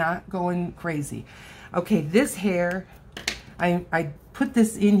going crazy. Okay, this hair, I put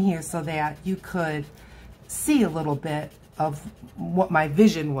this in here so that you could see a little bit of what my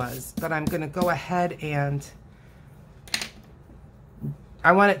vision was, but I'm going to go ahead and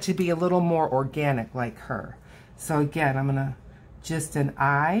I want it to be a little more organic like her. So again, I'm going to just an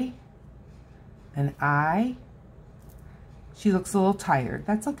eye. She looks a little tired.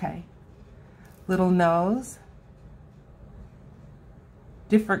 That's okay. Little nose.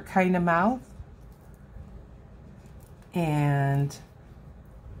 Different kind of mouth. And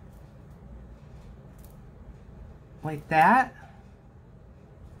like that.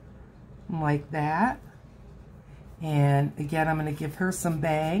 Like that. And again, I'm going to give her some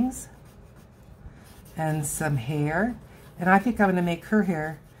bangs and some hair. And I think I'm going to make her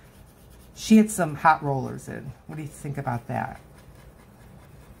hair. She had some hot rollers in. What do you think about that?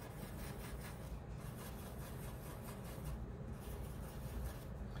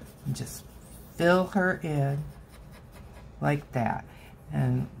 And just fill her in like that.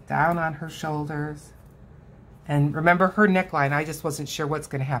 And down on her shoulders. And remember her neckline, I just wasn't sure what's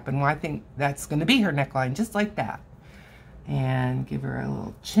going to happen. Well, I think that's going to be her neckline, just like that. And give her a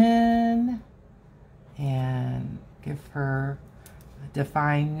little chin. And give her a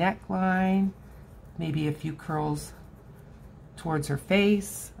defined neckline. Maybe a few curls towards her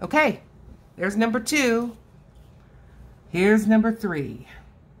face. Okay, there's number 2. Here's number 3.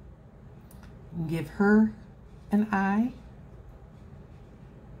 Give her an eye.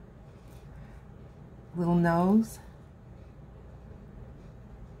 Little nose.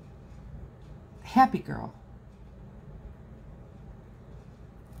 Happy girl.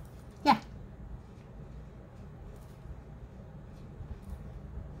 Yeah.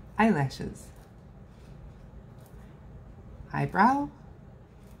 Eyelashes. Eyebrow.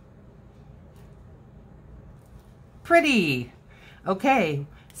 Pretty. Okay,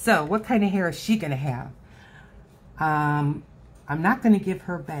 so what kind of hair is she going to have? I'm not going to give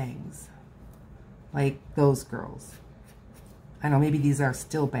her bangs like those girls. I know maybe these are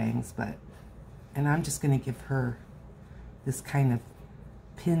still bangs, but, and I'm just going to give her this kind of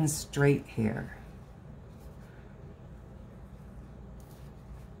pin straight hair.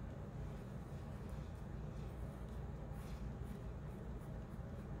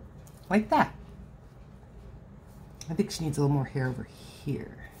 Like that. I think she needs a little more hair over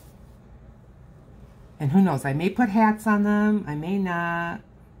here. And who knows, I may put hats on them, I may not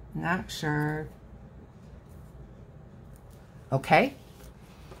sure. Okay,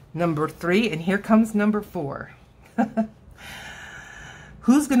 number 3, and here comes number 4.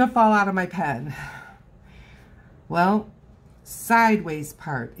 Who's gonna fall out of my pen? Well, sideways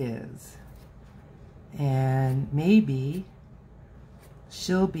part is. And maybe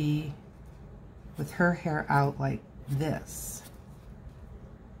she'll be with her hair out like this.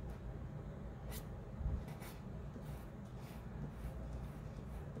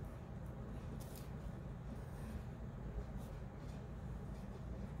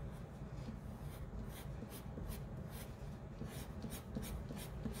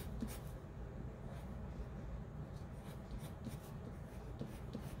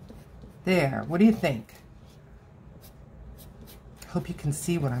 There, what do you think? Hope you can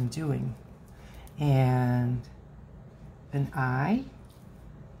see what I'm doing. And an eye.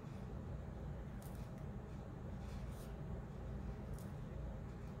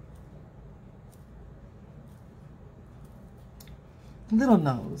 Little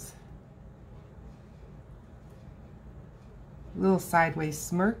nose. Little sideways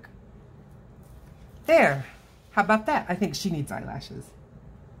smirk. There. How about that? I think she needs eyelashes.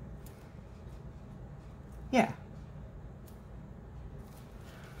 Yeah.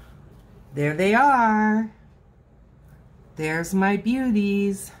 There they are. There's my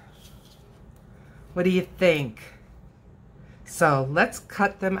beauties. What do you think? So let's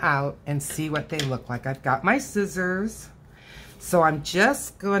cut them out and see what they look like. I've got my scissors. So I'm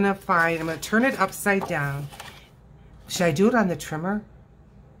just gonna I'm gonna turn it upside down. Should I do it on the trimmer?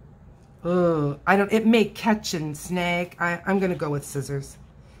 Oh, it may catch and snag. I'm gonna go with scissors.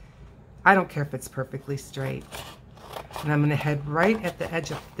 I don't care if it's perfectly straight. And I'm gonna head right at the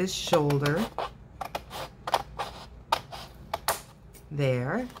edge of this shoulder.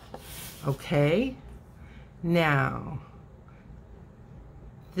 There. Okay. Now,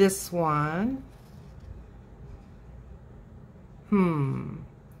 this one.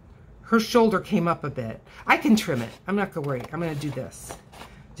 Her shoulder came up a bit. I can trim it. I'm not gonna worry. I'm gonna do this.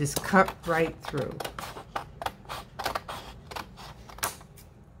 Just cut right through.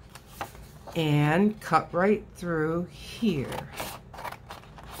 And cut right through here.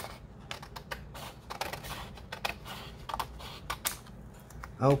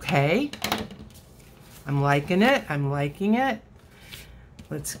 Okay. I'm liking it. I'm liking it.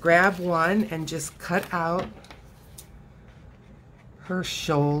 Let's grab one and just cut out her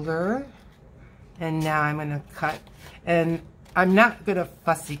shoulder. And now I'm going to cut. And I'm not going to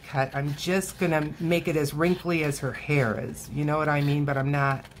fussy cut. I'm just going to make it as wrinkly as her hair is. You know what I mean? But I'm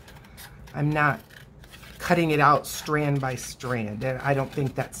not cutting it out strand by strand. And I don't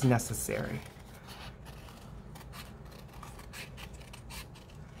think that's necessary.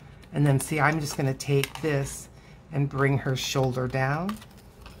 And then see, I'm just going to take this and bring her shoulder down.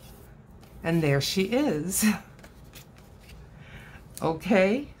 And there she is.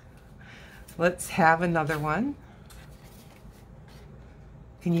 Okay, let's have another one.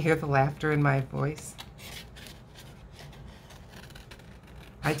 Can you hear the laughter in my voice?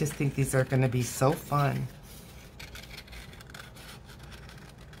 I just think these are going to be so fun.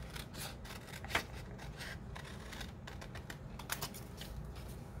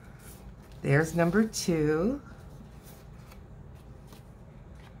 There's number 2.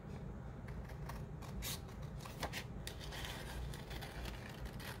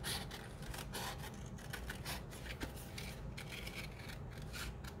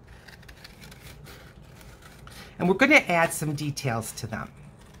 And we're going to add some details to them,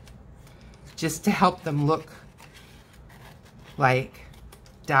 just to help them look like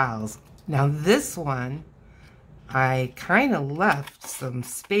dolls. Now this one, I kind of left some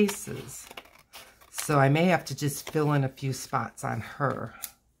spaces, so I may have to just fill in a few spots on her.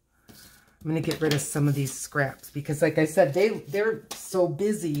 I'm going to get rid of some of these scraps because, like I said, they're so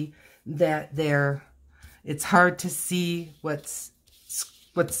busy that it's hard to see what's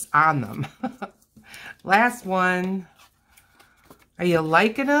on them. Last one. Are you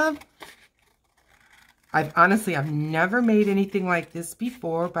liking them? I've never made anything like this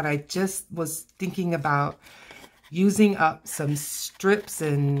before, but I just was thinking about using up some strips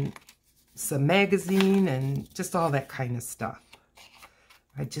and some magazine and just all that kind of stuff.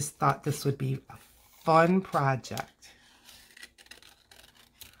 I just thought this would be a fun project.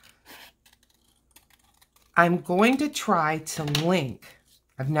 I'm going to try to link,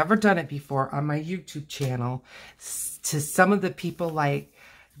 I've never done it before, on my YouTube channel to some of the people like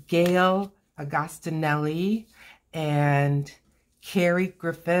Gayle Agostinelli and Ceri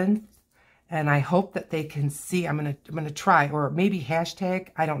Griffiths, and I hope that they can see. I'm gonna try, or maybe hashtag,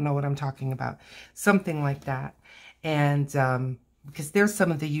 I don't know what I'm talking about, something like that. And because there's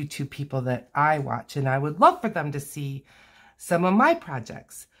some of the YouTube people that I watch, and I would love for them to see some of my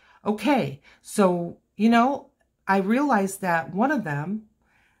projects. Okay, so you know, I realized that one of them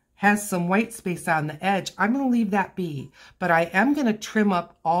has some white space on the edge. I'm going to leave that be, but I am going to trim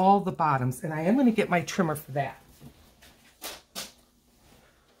up all the bottoms, and I am going to get my trimmer for that.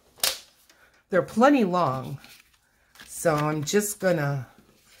 They're plenty long, so I'm just going to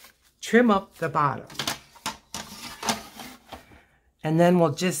trim up the bottom. And then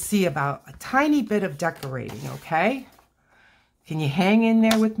we'll just see about a tiny bit of decorating, okay? Can you hang in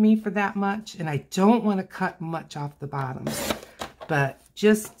there with me for that much? And I don't want to cut much off the bottoms, but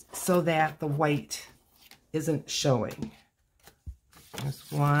just so that the white isn't showing.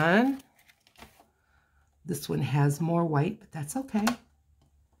 There's one. This one has more white, but that's okay.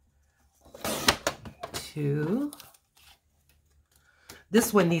 2.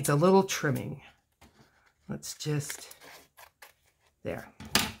 This one needs a little trimming. Let's just, there,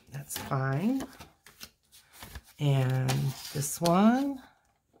 that's fine. And this one,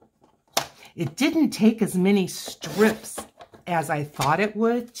 it didn't take as many strips as I thought it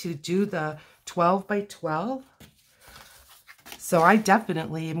would to do the 12 by 12. So I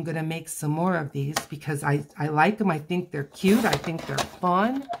definitely am going to make some more of these because I like them. I think they're cute. I think they're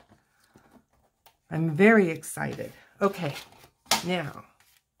fun. I'm very excited. Okay, now,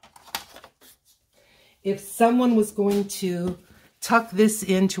 if someone was going to tuck this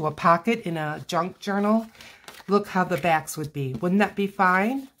into a pocket in a junk journal, look how the backs would be. Wouldn't that be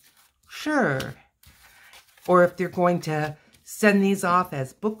fine? Sure. Or if they're going to send these off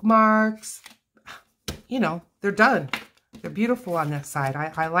as bookmarks, you know, they're done. They're beautiful on that side.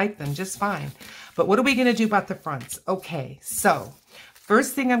 I like them just fine. But what are we going to do about the fronts? Okay, so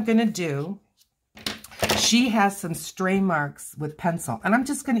first thing I'm going to do, she has some stray marks with pencil, and I'm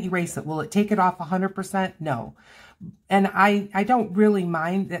just going to erase it. Will it take it off 100%? No. And I don't really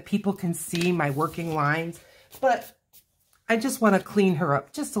mind that people can see my working lines, but I just want to clean her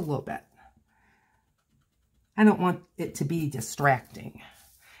up just a little bit. I don't want it to be distracting.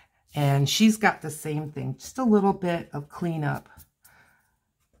 And she's got the same thing, just a little bit of cleanup.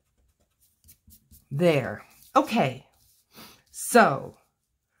 There. Okay. So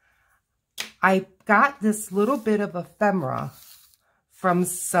I got this little bit of ephemera from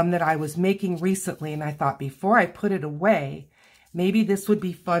some that I was making recently, and I thought before I put it away, maybe this would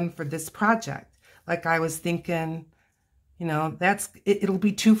be fun for this project. Like I was thinking, you know, it'll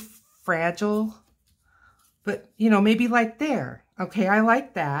be too fragile, but you know, maybe like there. Okay, I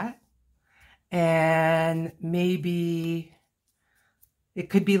like that. And maybe it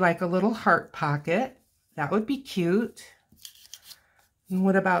could be like a little heart pocket. That would be cute. And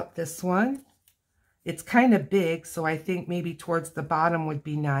what about this one? It's kind of big, so I think maybe towards the bottom would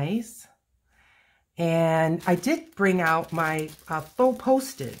be nice. And I did bring out my faux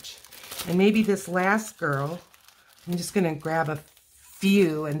postage. And maybe this last girl, I'm just going to grab a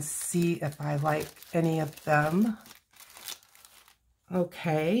few and see if I like any of them.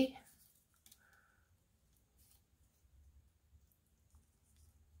 Okay.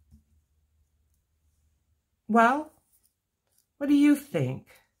 Well, what do you think?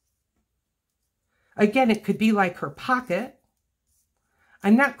 Again, it could be like her pocket.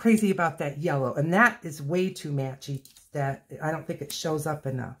 I'm not crazy about that yellow, and that is way too matchy that I don't think it shows up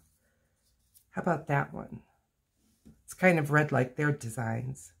enough. How about that one? It's kind of red like their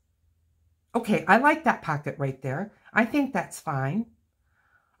designs. Okay, I like that pocket right there. I think that's fine.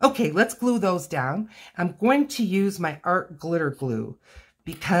 Okay, let's glue those down. I'm going to use my art glitter glue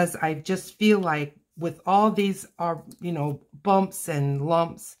because I just feel like with all these, you know, bumps and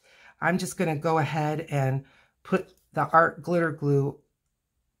lumps, I'm just going to go ahead and put the art glitter glue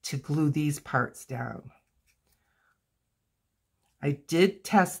to glue these parts down. I did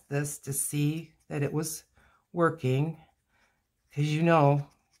test this to see that it was working, because you know,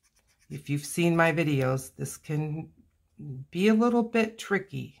 if you've seen my videos, this can be a little bit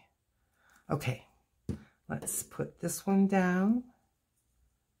tricky. Okay, let's put this one down.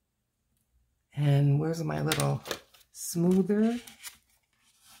 And where's my little smoother?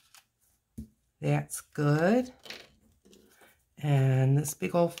 That's good. And this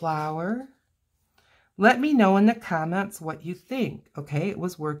big old flower. Let me know in the comments what you think. Okay, it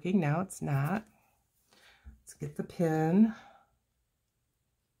was working, now it's not. Let's get the pin.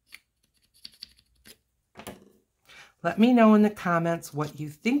 Let me know in the comments what you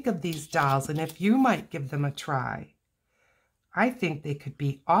think of these dolls and if you might give them a try. I think they could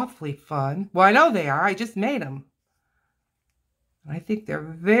be awfully fun. Well, I know they are. I just made them. I think they're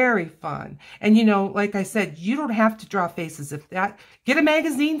very fun. And, you know, like I said, you don't have to draw faces. Get a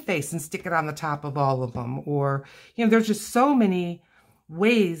magazine face and stick it on the top of all of them. Or, you know, there's just so many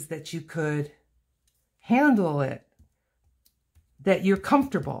ways that you could handle it that you're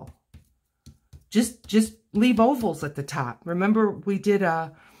comfortable. Just leave ovals at the top. Remember, we did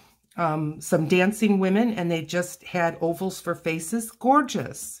some dancing women, and they just had ovals for faces.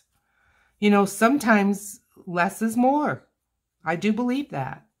 Gorgeous. You know, sometimes less is more. I do believe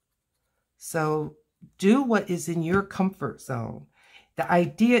that. So do what is in your comfort zone. The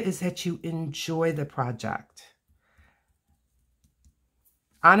idea is that you enjoy the project.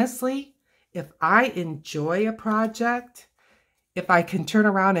 Honestly, if I enjoy a project, if I can turn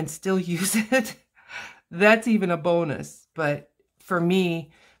around and still use it, that's even a bonus. But for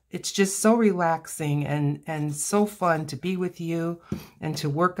me, it's just so relaxing and so fun to be with you and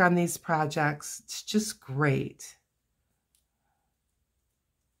to work on these projects. It's just great.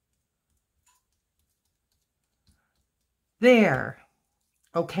 There.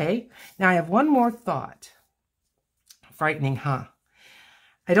 Okay, now I have one more thought. Frightening, huh?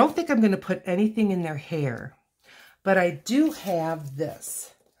 I don't think I'm going to put anything in their hair, but I do have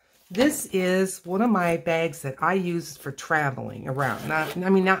this. This is one of my bags that I use for traveling around.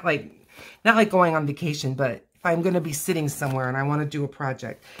 Not like going on vacation, but if I'm going to be sitting somewhere and I want to do a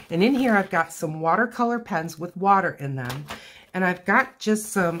project. And in here I've got some watercolor pens with water in them. And I've got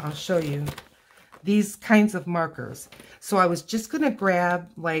just some, I'll show you, these kinds of markers. So I was just going to grab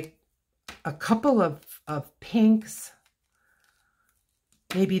like a couple of pinks,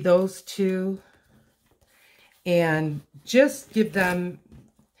 maybe those two. and just give them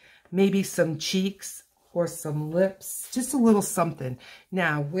maybe some cheeks or some lips, just a little something.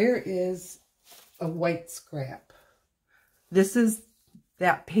 Now, where is a white scrap? This is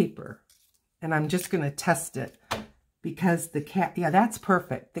that paper, and I'm just going to test it because the cap, yeah, that's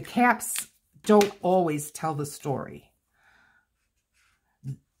perfect. The caps don't always tell the story.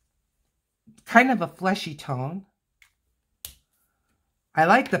 Kind of a fleshy tone. I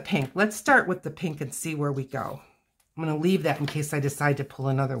like the pink. Let's start with the pink and see where we go. I'm going to leave that in case I decide to pull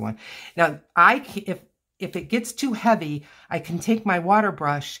another one. Now, if it gets too heavy, I can take my water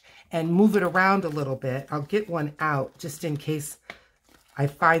brush and move it around a little bit. I'll get one out just in case I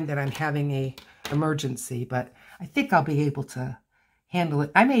find that I'm having an emergency, but I think I'll be able to handle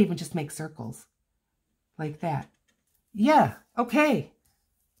it. I may even just make circles like that. Yeah, okay,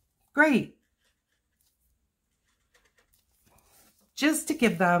 great. Just to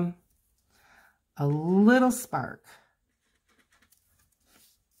give them a little spark.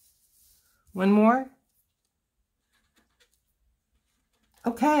 One more.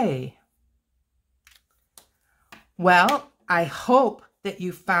 Okay. Well, I hope that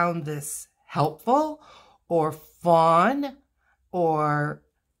you found this helpful or fun or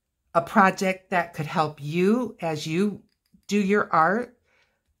a project that could help you as you do your art.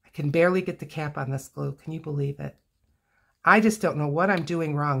 I can barely get the cap on this glue. Can you believe it? I just don't know what I'm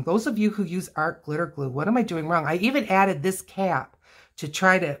doing wrong. Those of you who use art glitter glue, what am I doing wrong? I even added this cap to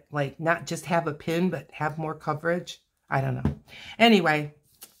try to like not just have a pin, but have more coverage. I don't know. Anyway,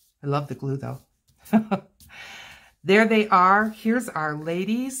 I love the glue though. There they are. Here's our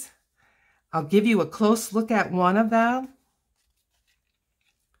ladies. I'll give you a close look at one of them.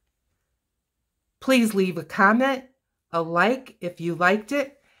 Please leave a comment, a like if you liked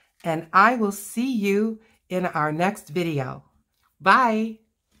it, and I will see you in our next video. Bye.